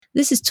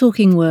This is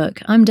Talking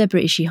Work. I'm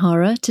Deborah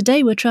Ishihara.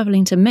 Today we're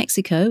travelling to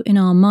Mexico, in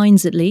our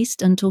minds at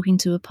least, and talking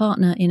to a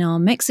partner in our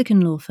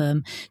Mexican law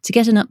firm to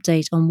get an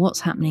update on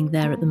what's happening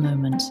there at the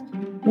moment.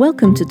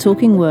 Welcome to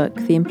Talking Work,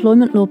 the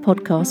employment law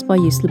podcast by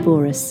Jus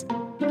Laboris.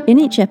 In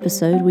each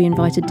episode, we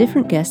invite a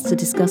different guest to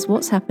discuss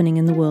what's happening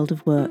in the world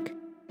of work.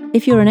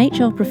 If you're an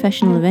HR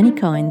professional of any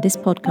kind, this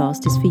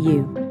podcast is for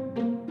you.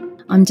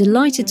 I'm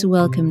delighted to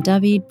welcome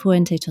David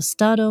Puente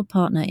Tostado,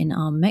 partner in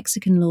our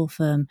Mexican law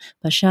firm,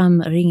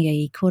 Basham Ringue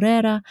y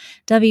Correra.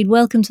 David,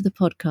 welcome to the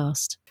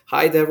podcast.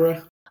 Hi,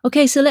 Deborah.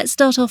 Okay, so let's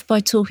start off by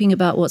talking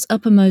about what's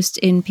uppermost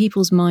in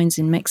people's minds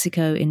in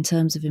Mexico in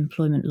terms of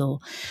employment law.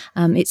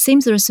 It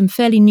seems there are some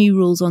fairly new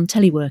rules on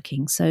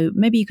teleworking, so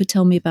maybe you could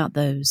tell me about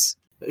those.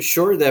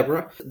 Sure,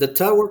 Deborah. The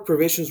telework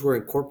provisions were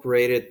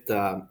incorporated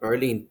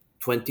early in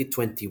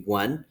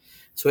 2021,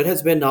 so it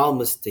has been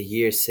almost a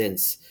year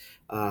since.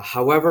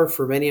 However,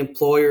 for many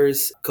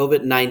employers,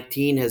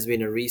 COVID-19 has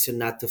been a reason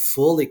not to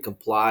fully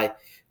comply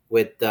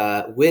with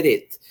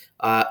it.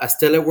 As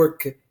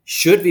telework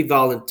should be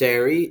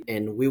voluntary,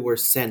 and we were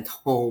sent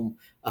home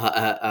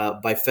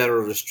by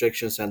federal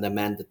restrictions on a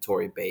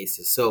mandatory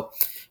basis. So,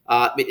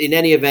 in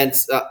any event,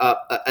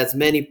 as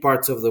many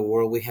parts of the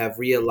world, we have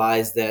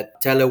realized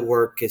that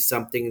telework is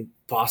something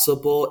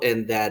possible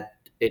and that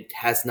it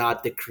has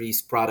not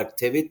decreased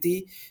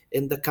productivity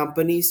in the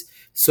companies.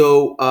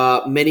 So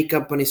many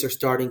companies are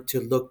starting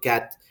to look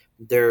at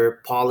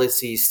their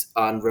policies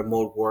on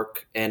remote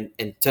work and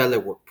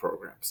telework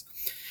programs.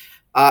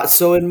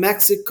 So in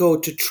Mexico,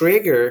 to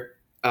trigger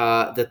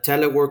the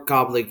telework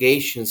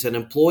obligations, an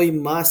employee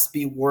must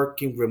be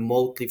working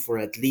remotely for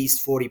at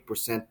least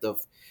 40%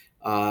 of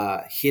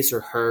his or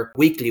her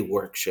weekly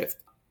work shift.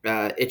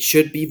 It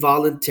should be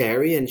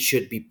voluntary and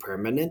should be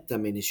permanent. I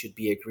mean, it should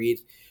be agreed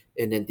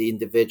in the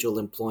individual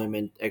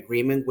employment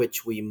agreement,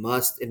 which we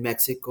must, in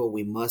Mexico,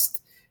 we must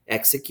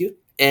execute.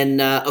 And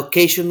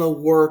occasional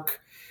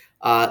work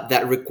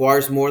that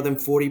requires more than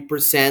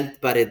 40%,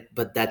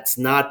 but that's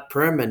not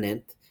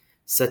permanent,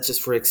 such as,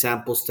 for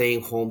example,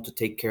 staying home to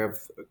take care of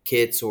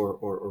kids or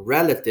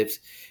relatives,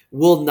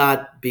 will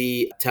not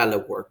be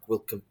telework,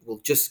 will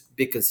just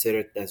be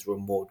considered as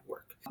remote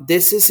work.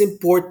 This is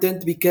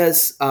important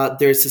because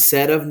there's a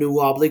set of new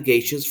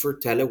obligations for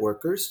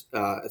teleworkers,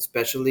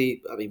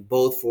 especially,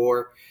 both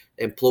for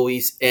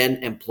employees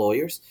and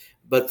employers.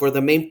 But for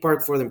the main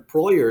part, for the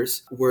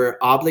employers, we're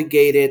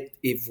obligated,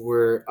 if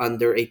we're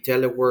under a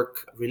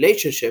telework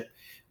relationship,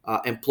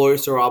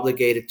 employers are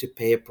obligated to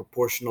pay a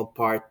proportional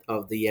part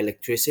of the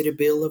electricity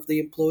bill of the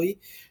employee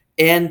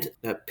and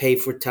pay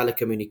for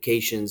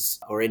telecommunications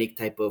or any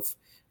type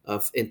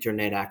of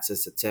internet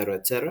access, etc.,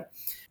 etc.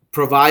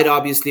 Provide,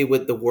 obviously,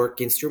 with the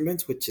work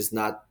instruments, which is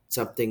not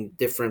something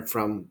different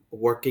from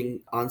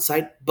working on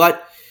site,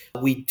 but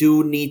we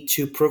do need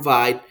to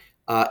provide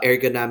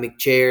ergonomic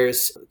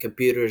chairs,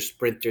 computers,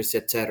 printers,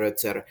 etc.,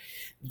 etc.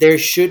 There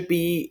should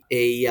be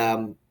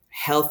a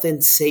health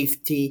and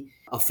safety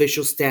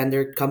official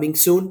standard coming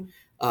soon.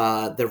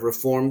 The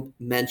reform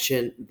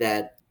mentioned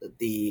that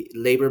the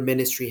labor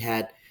ministry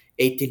had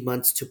 18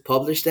 months to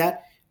publish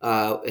that,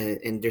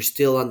 and they're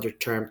still under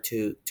term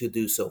to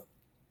do so.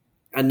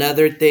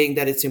 Another thing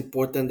that is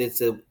important is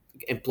that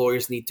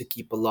employers need to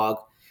keep a log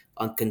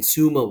on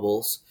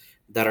consumables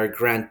that are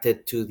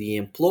granted to the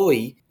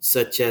employee,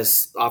 such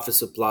as office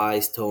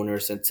supplies,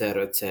 toners,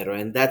 etc., etc.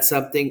 And that's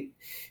something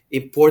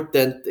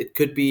important. It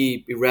could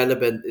be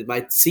irrelevant. It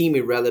might seem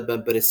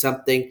irrelevant, but it's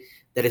something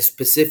that is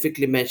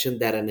specifically mentioned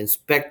that an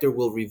inspector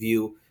will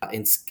review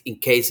in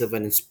case of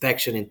an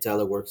inspection in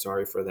telework.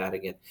 Sorry for that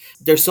again.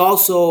 There's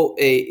also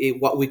a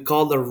what we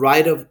call the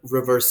right of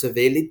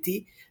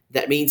reversibility.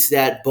 That means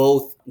that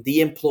both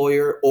the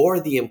employer or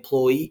the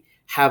employee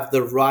have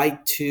the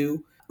right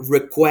to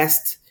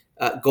request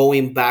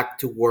going back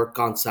to work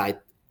on site.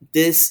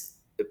 This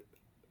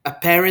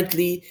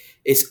apparently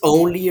is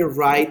only a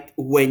right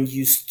when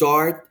you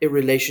start a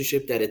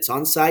relationship that it's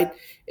on site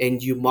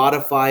and you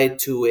modify it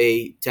to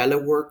a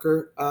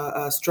teleworker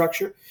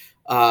structure,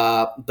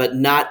 but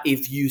not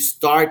if you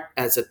start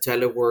as a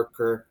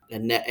teleworker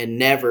and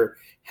never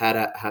had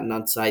an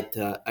on-site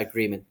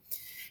agreement.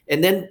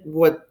 And then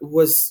what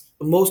was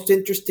most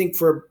interesting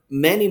for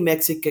many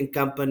Mexican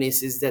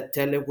companies is that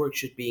telework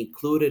should be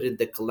included in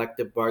the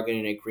collective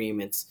bargaining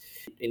agreements.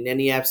 In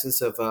any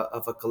absence of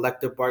a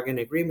collective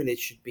bargaining agreement, it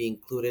should be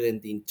included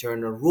in the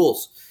internal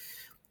rules.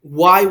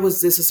 Why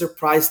was this a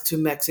surprise to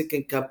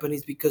Mexican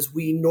companies? Because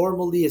we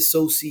normally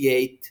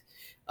associate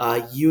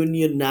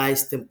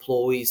unionized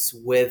employees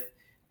with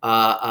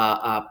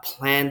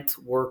plant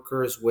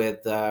workers, with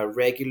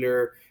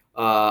regular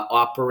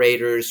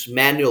operators,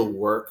 manual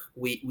work.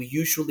 We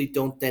usually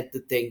don't tend to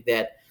think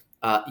that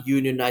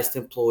unionized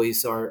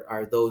employees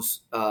are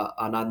those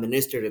on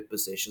administrative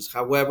positions.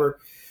 However,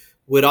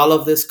 with all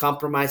of these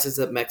compromises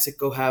that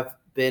Mexico have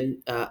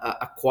been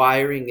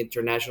acquiring,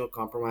 international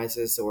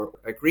compromises or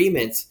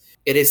agreements,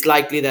 it is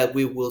likely that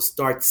we will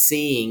start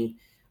seeing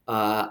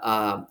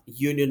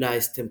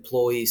unionized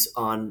employees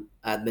on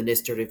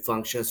administrative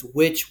functions,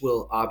 which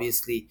will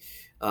obviously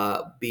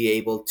be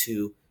able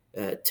to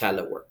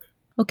telework.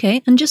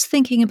 Okay, and just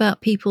thinking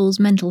about people's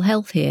mental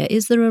health here,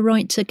 is there a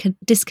right to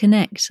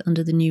disconnect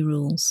under the new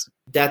rules?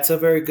 That's a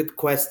very good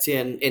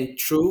question. And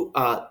true,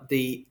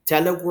 the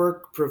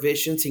telework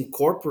provisions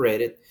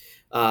incorporated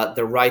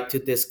the right to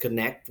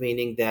disconnect,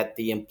 meaning that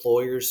the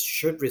employers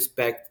should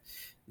respect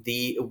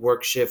the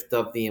work shift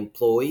of the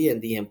employee,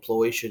 and the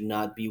employee should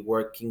not be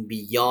working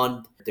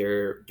beyond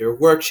their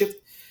work shift.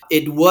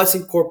 It was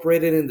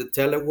incorporated in the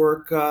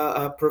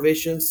telework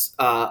provisions.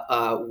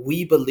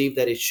 We believe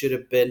that it should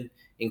have been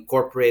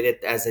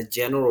incorporated as a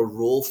general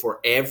rule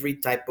for every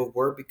type of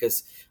work,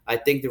 because I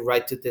think the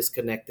right to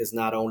disconnect is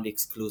not only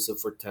exclusive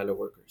for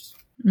teleworkers.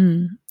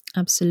 Mm,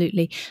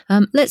 absolutely.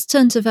 Let's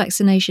turn to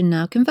vaccination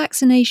now. Can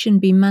vaccination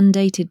be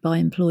mandated by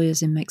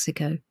employers in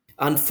Mexico?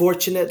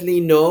 Unfortunately,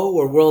 no,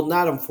 or well,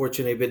 not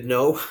unfortunately, but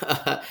no.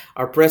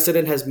 Our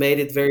president has made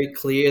it very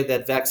clear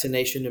that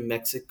vaccination in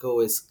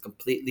Mexico is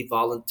completely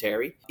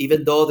voluntary,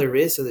 even though there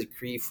is a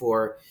decree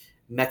for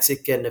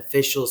Mexican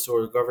officials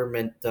or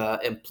government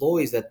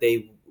employees that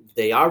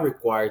they are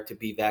required to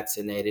be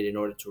vaccinated in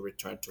order to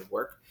return to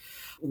work.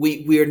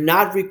 We are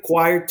not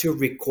required to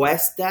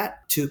request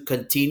that to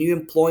continue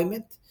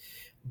employment,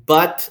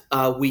 but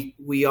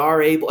we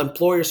are able,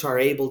 employers are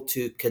able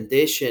to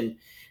condition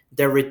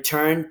the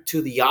return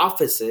to the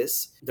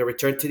offices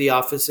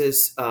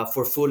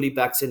for fully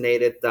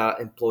vaccinated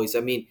employees.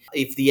 I mean,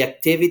 if the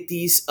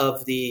activities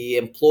of the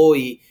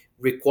employee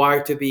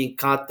require to be in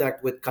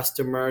contact with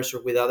customers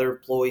or with other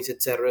employees,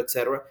 et cetera,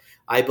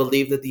 I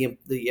believe that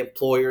the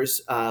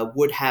employers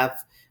would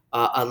have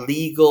a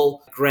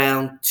legal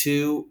ground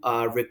to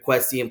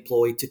request the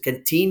employee to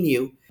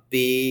continue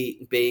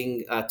being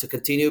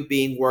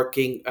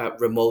working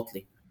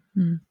remotely.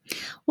 Mm.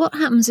 What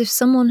happens if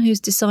someone who's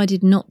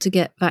decided not to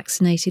get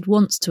vaccinated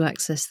wants to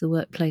access the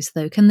workplace,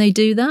 though? Can they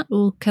do that,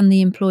 or can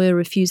the employer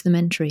refuse them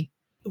entry?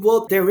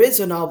 Well, there is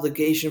an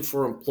obligation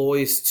for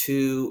employees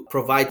to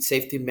provide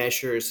safety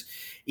measures,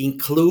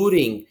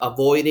 including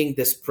avoiding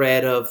the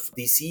spread of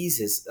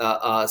diseases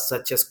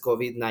such as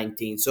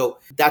COVID-19. So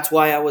that's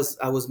why I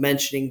was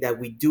mentioning that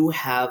we do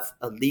have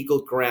a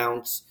legal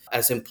grounds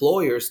as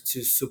employers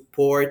to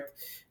support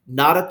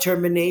not a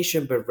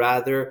termination, but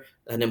rather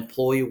an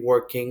employee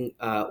working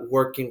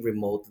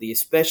remotely,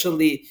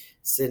 especially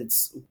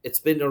since it's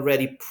been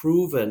already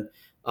proven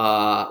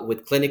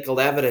with clinical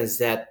evidence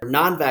that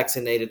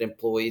non-vaccinated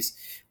employees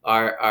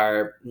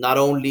are not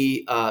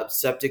only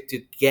subject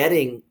to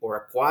getting or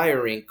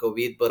acquiring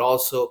COVID, but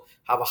also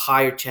have a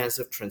higher chance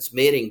of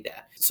transmitting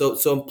that. So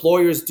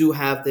employers do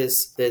have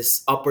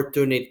this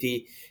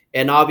opportunity,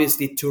 and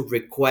obviously to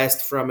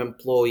request from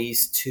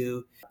employees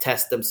to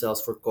test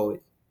themselves for COVID.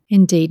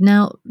 Indeed.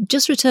 Now,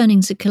 just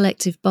returning to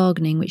collective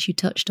bargaining, which you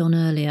touched on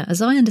earlier,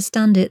 as I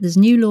understand it, there's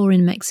new law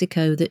in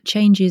Mexico that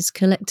changes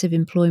collective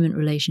employment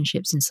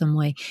relationships in some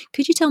way.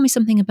 Could you tell me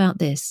something about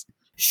this?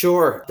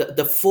 Sure.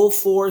 The full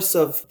force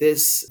of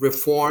this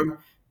reform,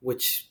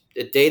 which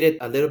it dated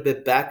a little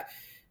bit back,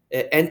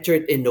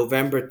 entered in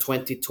November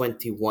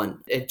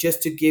 2021. And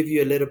just to give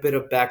you a little bit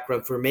of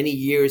background, for many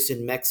years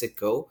in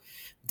Mexico,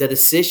 the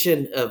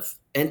decision of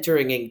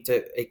entering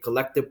into a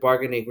collective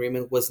bargaining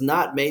agreement was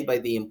not made by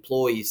the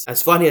employees,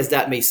 as funny as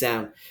that may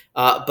sound.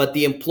 But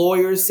the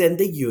employers and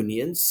the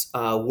unions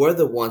were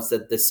the ones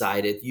that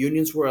decided.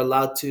 Unions were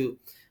allowed to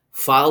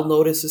file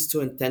notices to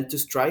intent to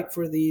strike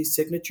for the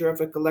signature of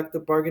a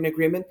collective bargaining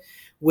agreement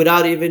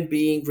without even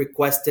being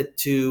requested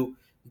to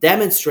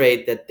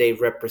demonstrate that they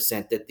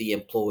represented the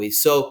employees.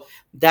 So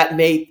that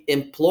made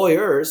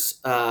employers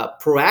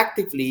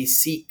proactively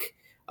seek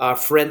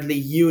friendly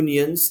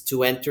unions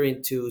to enter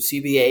into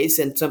CBAs,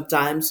 and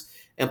sometimes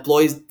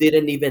employees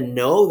didn't even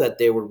know that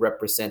they were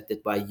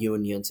represented by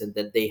unions and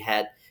that they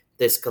had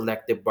this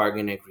collective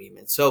bargaining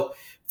agreement. So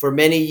for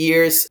many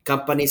years,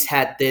 companies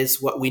had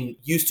this, what we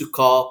used to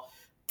call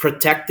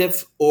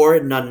protective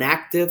or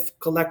non-active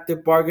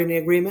collective bargaining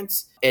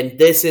agreements. And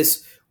this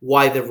is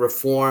why the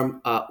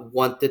reform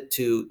wanted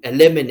to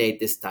eliminate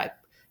this type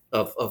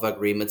of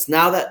agreements.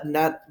 Now that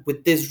not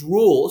with these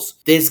rules,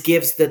 this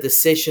gives the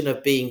decision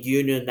of being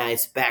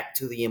unionized back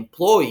to the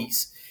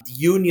employees. The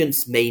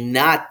unions may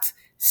not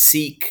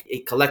seek a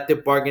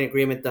collective bargaining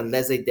agreement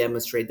unless they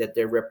demonstrate that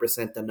they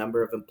represent a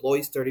number of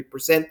employees,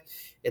 30%,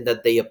 and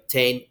that they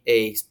obtain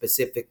a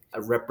specific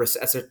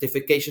a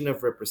certification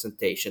of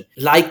representation.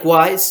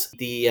 Likewise,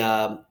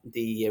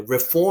 the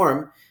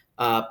reform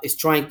is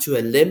trying to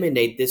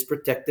eliminate these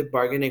protective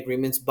bargaining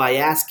agreements by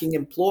asking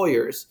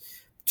employers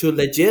to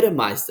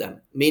legitimize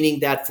them, meaning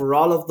that for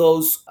all of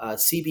those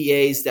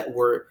CBAs that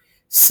were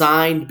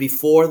signed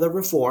before the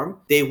reform,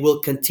 they will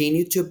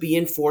continue to be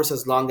enforced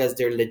as long as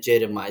they're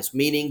legitimized,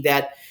 meaning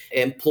that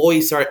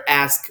employees are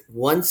asked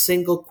one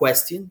single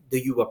question: do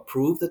you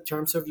approve the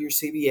terms of your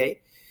CBA?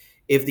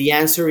 If the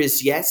answer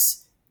is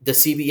yes, the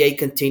CBA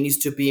continues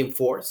to be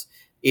enforced.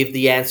 If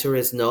the answer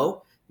is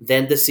no,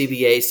 then the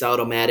CBA is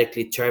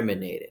automatically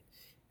terminated.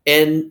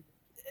 And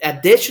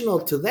additional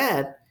to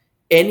that,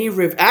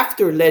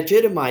 after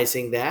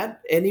legitimizing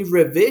that, any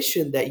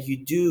revision that you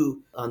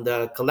do on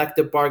the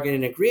collective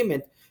bargaining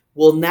agreement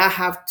will now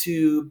have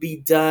to be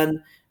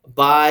done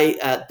by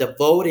the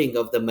voting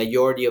of the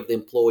majority of the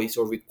employees,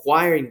 or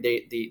requiring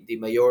the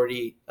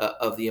majority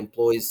of the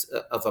employees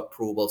of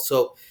approval.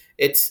 So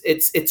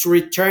it's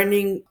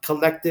returning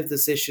collective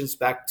decisions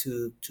back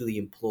to the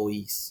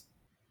employees.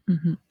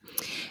 Mhm.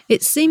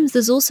 It seems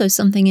there's also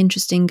something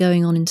interesting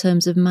going on in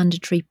terms of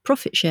mandatory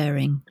profit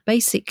sharing.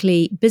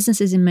 Basically,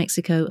 businesses in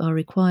Mexico are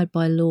required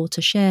by law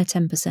to share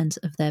 10%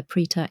 of their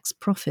pre-tax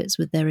profits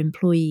with their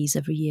employees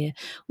every year.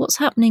 What's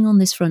happening on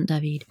this front,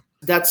 David?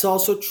 That's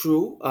also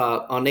true.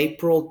 On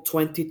April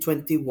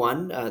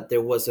 2021,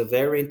 there was a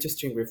very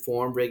interesting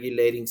reform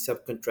regulating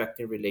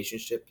subcontracting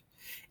relationship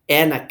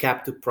and a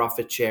cap to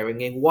profit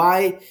sharing. And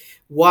why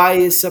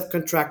is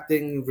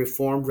subcontracting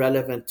reform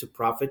relevant to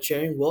profit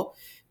sharing? Well,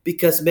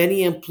 because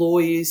many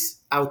employees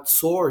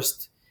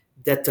outsourced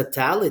the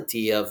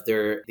totality of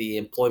the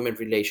employment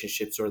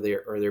relationships, or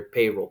their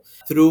payroll,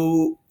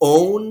 through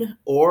own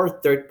or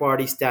third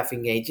party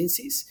staffing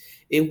agencies,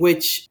 in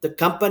which the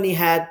company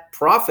had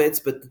profits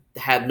but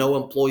had no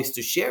employees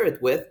to share it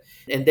with,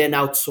 and then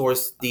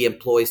outsourced the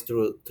employees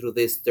through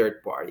this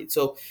third party.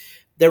 So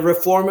the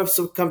reform of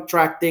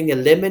subcontracting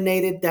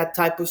eliminated that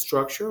type of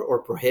structure, or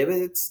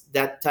prohibits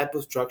that type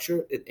of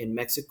structure. In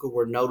Mexico,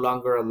 we're no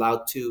longer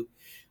allowed to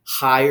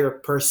hire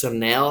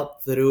personnel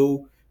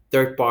through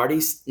third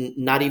parties,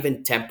 not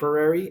even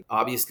temporary,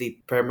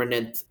 obviously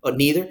permanent or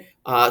neither.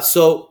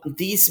 So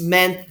these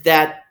meant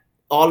that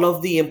all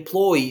of the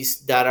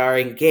employees that are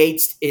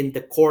engaged in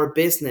the core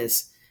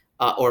business,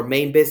 or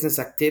main business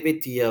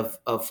activity of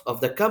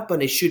the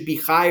company, should be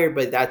hired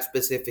by that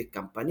specific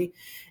company.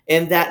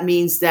 And that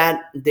means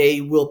that they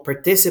will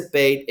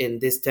participate in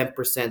this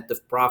 10%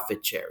 of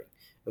profit sharing.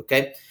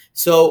 Okay.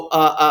 So,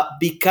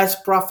 because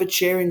profit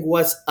sharing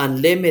was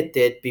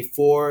unlimited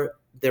before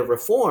the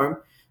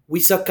reform, we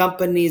saw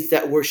companies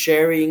that were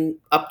sharing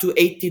up to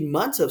 18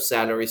 months of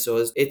salary.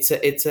 So it's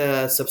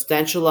a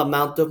substantial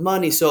amount of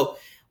money. So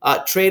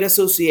trade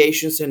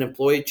associations and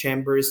employee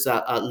chambers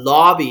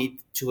lobbied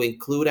to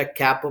include a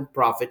cap on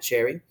profit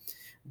sharing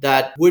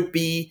that would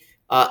be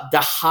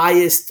the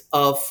highest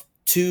of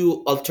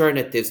two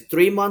alternatives: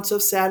 3 months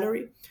of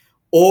salary,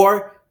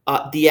 or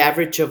the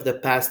average of the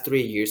past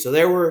 3 years. So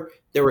there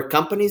were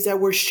companies that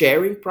were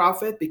sharing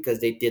profit because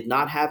they did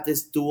not have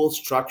this dual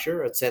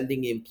structure of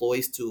sending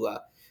employees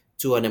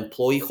to an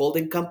employee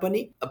holding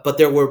company, but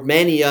there were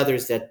many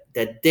others that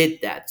did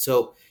that.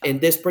 So in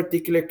this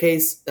particular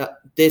case,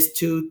 these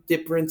two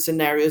different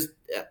scenarios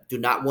do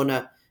not want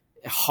to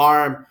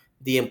harm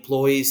the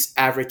employees'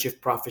 average of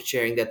profit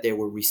sharing that they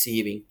were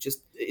receiving.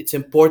 Just, it's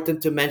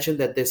important to mention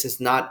that this is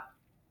not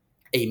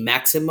a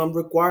maximum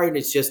required.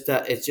 It's just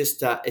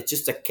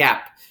a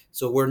cap.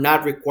 So we're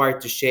not required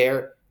to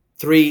share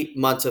 3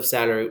 months of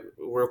salary.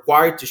 We're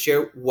required to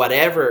share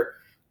whatever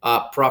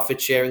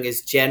profit sharing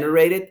is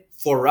generated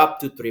for up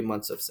to 3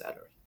 months of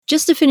salary.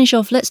 Just to finish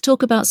off, let's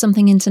talk about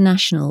something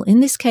international. In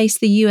this case,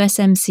 the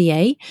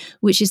USMCA,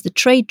 which is the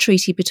trade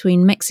treaty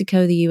between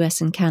Mexico, the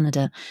US, and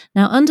Canada.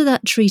 Now, under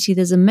that treaty,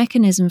 there's a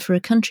mechanism for a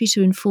country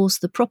to enforce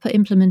the proper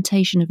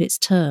implementation of its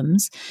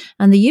terms,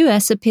 and the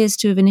US appears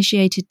to have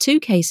initiated 2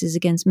 cases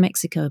against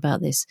Mexico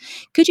about this.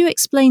 Could you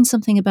explain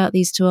something about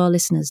these to our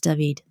listeners,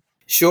 David?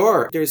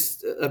 Sure.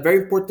 There's a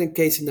very important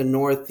case in the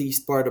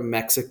northeast part of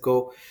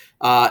Mexico,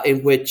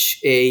 in which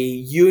a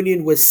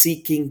union was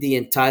seeking the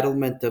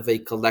entitlement of a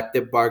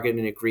collective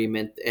bargaining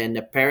agreement. And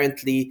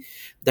apparently,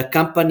 the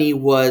company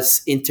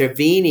was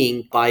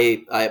intervening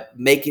by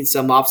making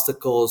some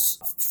obstacles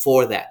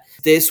for that.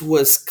 This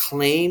was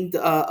claimed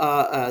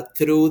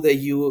through the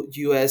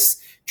U.S.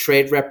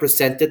 trade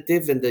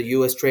representative, and the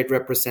U.S. trade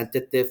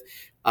representative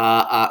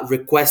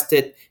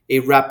requested a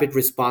rapid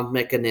response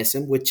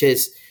mechanism, which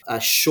is a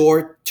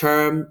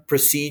short-term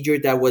procedure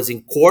that was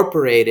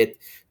incorporated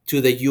to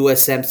the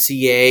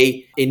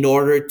USMCA in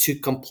order to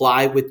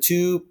comply with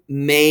 2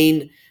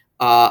 main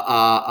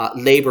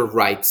labor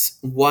rights.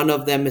 One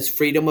of them is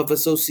freedom of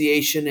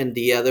association, and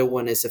the other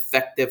one is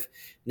effective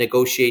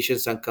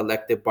negotiations on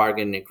collective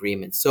bargaining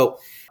agreements. So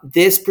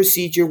this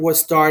procedure was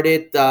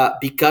started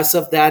because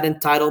of that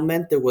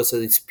entitlement. There was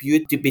a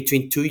dispute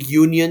between 2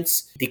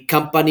 unions. The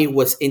company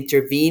was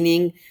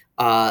intervening.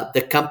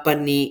 The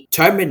company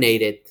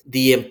terminated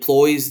the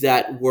employees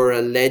that were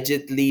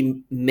allegedly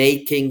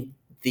making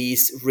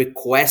these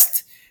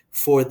requests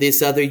for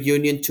this other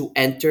union to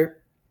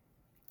enter.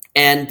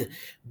 And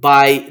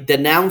by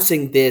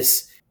denouncing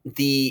this,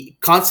 the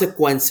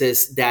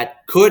consequences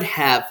that could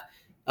have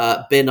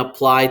been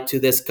applied to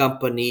this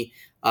company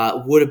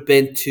would have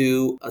been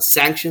to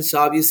sanctions,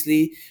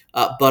 obviously,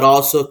 but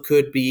also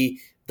could be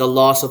the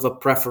loss of a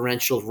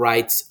preferential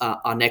rights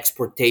on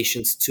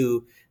exportations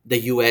to the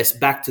U.S.,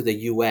 back to the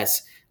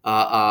U.S.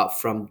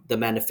 From the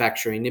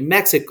manufacturing in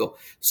Mexico.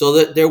 So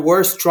that there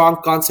were strong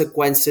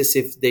consequences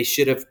if they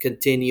should have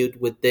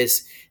continued with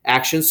this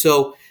action.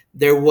 So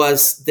there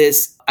was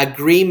this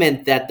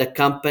agreement that the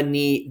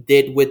company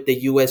did with the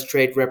U.S.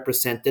 trade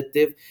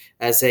representative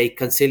as a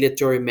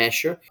conciliatory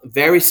measure,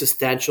 very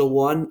substantial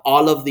one.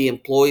 All of the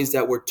employees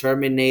that were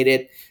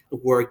terminated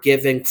were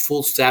given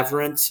full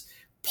severance.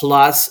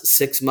 plus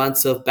 6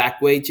 months of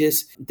back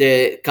wages.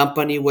 The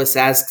company was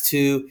asked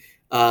to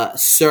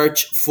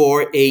search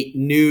for a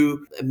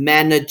new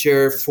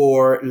manager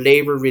for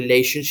labor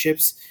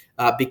relationships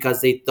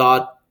because they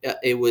thought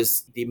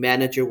the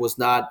manager was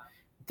not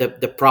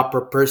the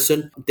proper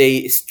person.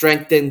 They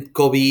strengthened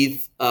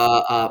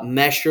COVID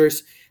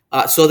measures.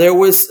 So there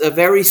was a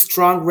very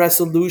strong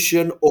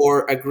resolution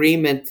or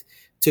agreement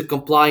to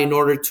comply in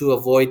order to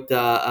avoid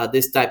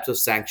these types of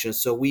sanctions.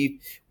 So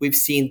we've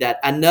seen that.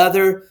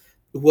 Another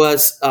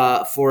was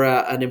for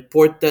an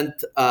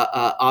important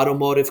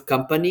automotive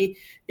company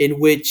in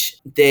which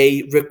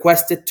they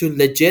requested to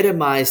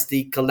legitimize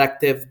the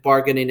collective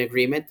bargaining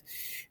agreement.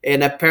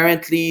 And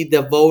apparently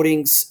the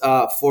votings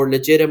for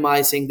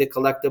legitimizing the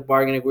collective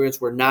bargaining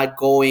agreements were not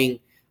going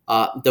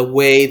the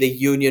way the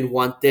union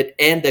wanted,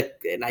 and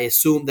I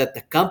assume that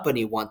the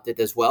company wanted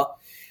as well.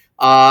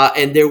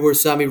 And there were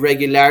some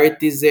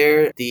irregularities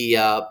there, the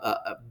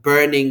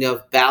burning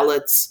of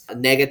ballots,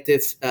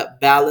 negative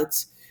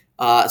ballots.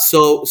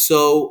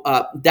 So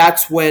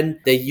that's when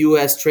the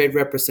U.S. Trade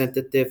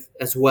Representative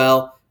as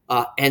well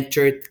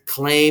entered,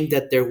 claimed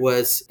that there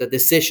was the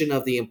decision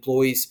of the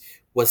employees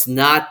was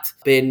not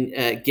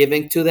been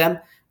given to them.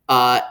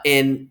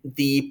 And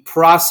the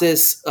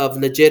process of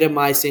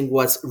legitimizing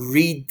was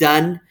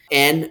redone,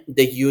 and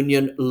the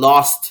union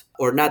lost,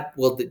 or not,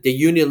 well, the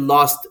union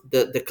lost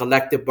the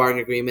collective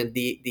bargaining agreement.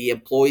 The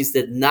employees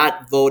did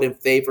not vote in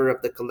favor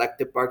of the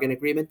collective bargaining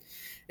agreement.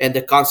 And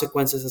the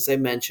consequences, as I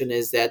mentioned,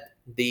 is that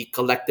the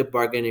collective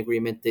bargaining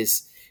agreement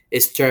is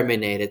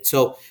terminated.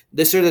 So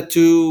these are the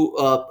two,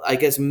 I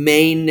guess,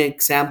 main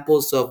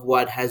examples of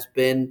what has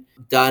been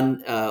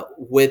done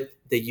with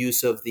the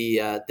use of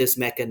these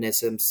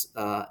mechanisms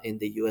in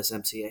the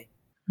USMCA.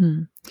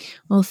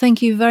 Well,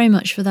 thank you very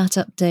much for that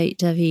update,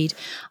 David.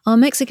 Our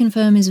Mexican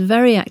firm is a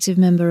very active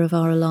member of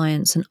our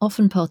alliance and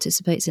often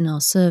participates in our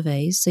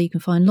surveys, so you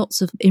can find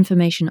lots of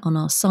information on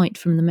our site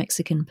from the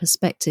Mexican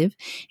perspective,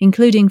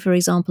 including, for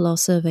example, our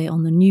survey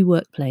on the new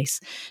workplace.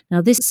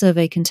 Now, this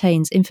survey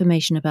contains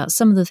information about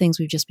some of the things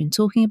we've just been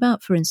talking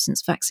about, for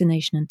instance,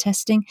 vaccination and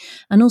testing,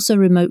 and also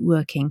remote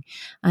working.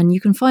 And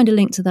you can find a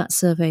link to that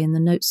survey in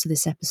the notes to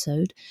this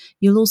episode.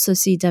 You'll also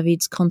see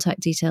David's contact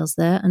details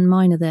there, and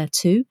mine are there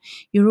too.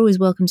 You're always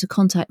welcome to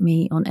contact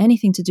me on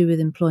anything to do with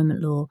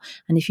employment law,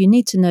 and if you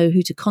need to know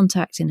who to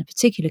contact in a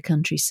particular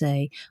country,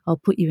 say, I'll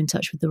put you in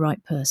touch with the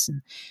right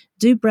person.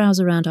 Do browse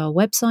around our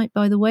website,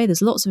 by the way.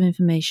 There's lots of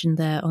information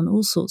there on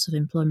all sorts of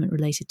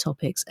employment-related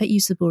topics at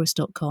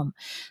usaboris.com.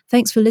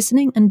 Thanks for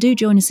listening, and do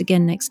join us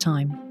again next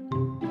time.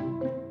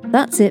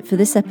 That's it for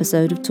this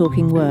episode of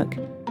Talking Work,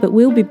 but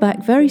we'll be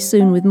back very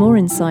soon with more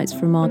insights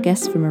from our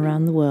guests from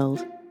around the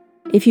world.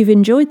 If you've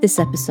enjoyed this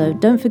episode,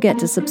 don't forget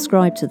to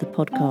subscribe to the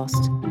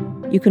podcast.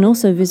 You can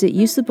also visit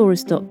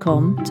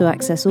usaboris.com to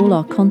access all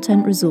our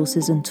content,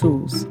 resources and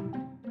tools.